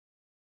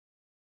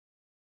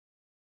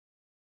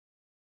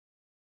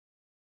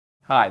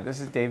Hi, this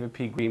is David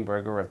P.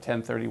 Greenberger of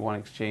 1031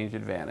 Exchange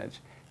Advantage.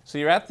 So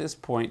you're at this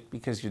point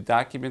because your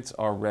documents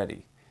are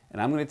ready,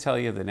 and I'm going to tell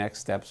you the next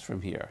steps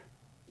from here.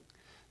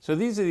 So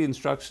these are the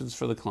instructions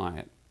for the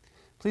client.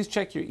 Please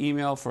check your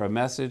email for a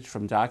message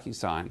from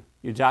DocuSign.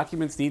 Your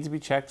documents need to be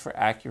checked for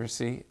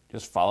accuracy.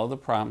 Just follow the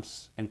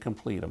prompts and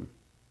complete them.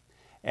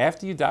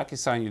 After you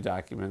DocuSign your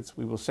documents,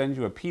 we will send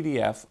you a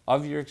PDF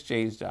of your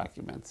exchange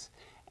documents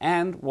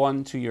and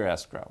one to your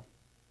escrow.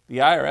 The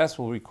IRS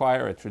will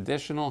require a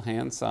traditional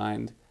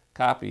hand-signed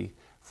copy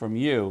from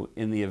you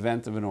in the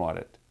event of an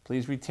audit.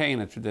 Please retain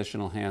a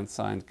traditional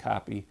hand-signed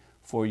copy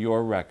for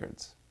your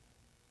records.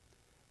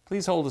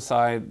 Please hold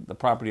aside the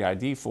property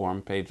ID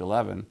form, page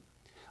 11,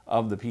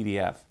 of the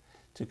PDF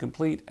to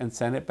complete and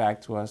send it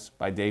back to us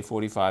by day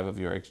 45 of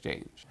your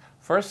exchange.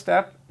 First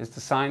step is to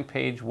sign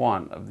page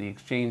 1 of the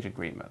exchange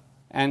agreement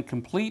and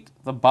complete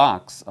the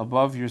box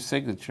above your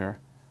signature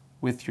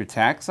with your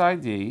tax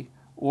ID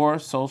or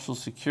Social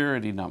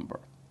Security number,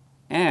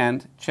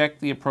 and check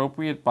the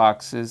appropriate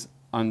boxes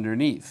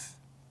underneath.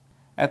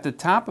 At the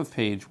top of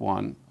page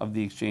 1 of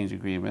the exchange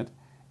agreement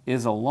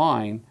is a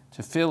line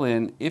to fill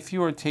in if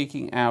you are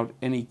taking out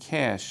any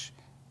cash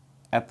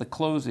at the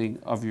closing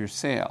of your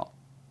sale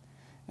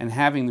and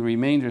having the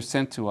remainder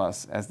sent to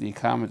us as the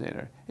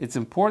accommodator. It's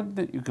important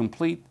that you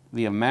complete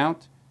the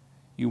amount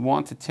you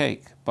want to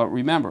take, but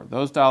remember,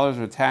 those dollars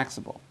are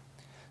taxable.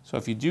 So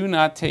if you do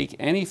not take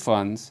any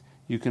funds,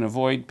 you can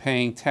avoid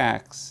paying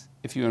tax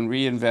if you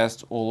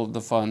reinvest all of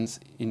the funds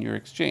in your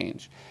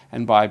exchange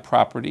and buy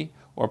property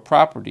or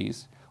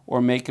properties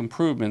or make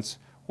improvements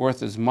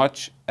worth as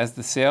much as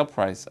the sale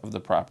price of the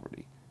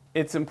property.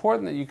 It's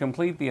important that you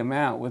complete the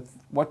amount with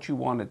what you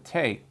want to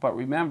take, but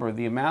remember,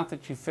 the amount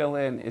that you fill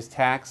in is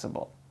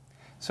taxable.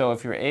 So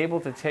if you're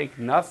able to take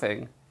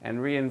nothing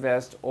and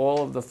reinvest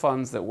all of the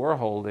funds that we're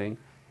holding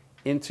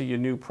into your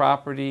new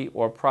property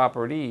or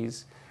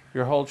properties,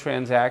 your whole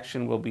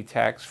transaction will be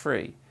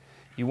tax-free.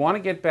 You want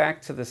to get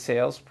back to the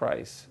sales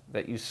price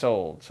that you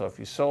sold. So if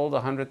you sold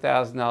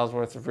 $100,000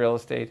 worth of real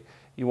estate,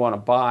 you want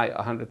to buy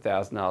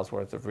 $100,000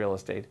 worth of real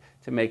estate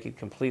to make it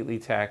completely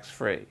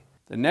tax-free.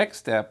 The next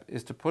step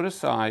is to put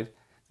aside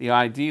the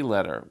ID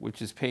letter,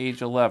 which is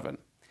page 11,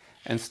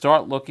 and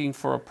start looking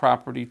for a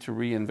property to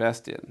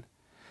reinvest in.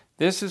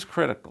 This is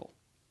critical.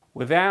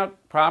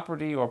 Without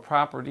property or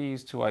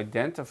properties to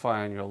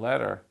identify on your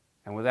letter,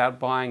 and without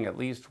buying at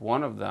least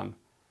one of them,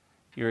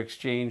 your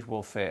exchange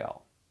will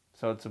fail.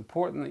 So it's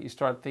important that you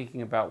start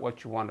thinking about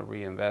what you want to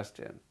reinvest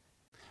in.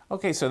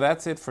 Okay, so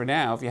that's it for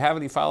now. If you have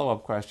any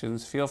follow-up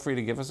questions, feel free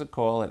to give us a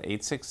call at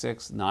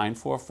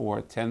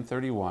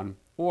 866-944-1031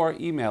 or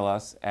email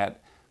us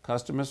at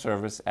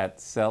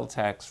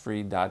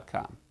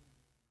customerservice@SellTaxFree.com.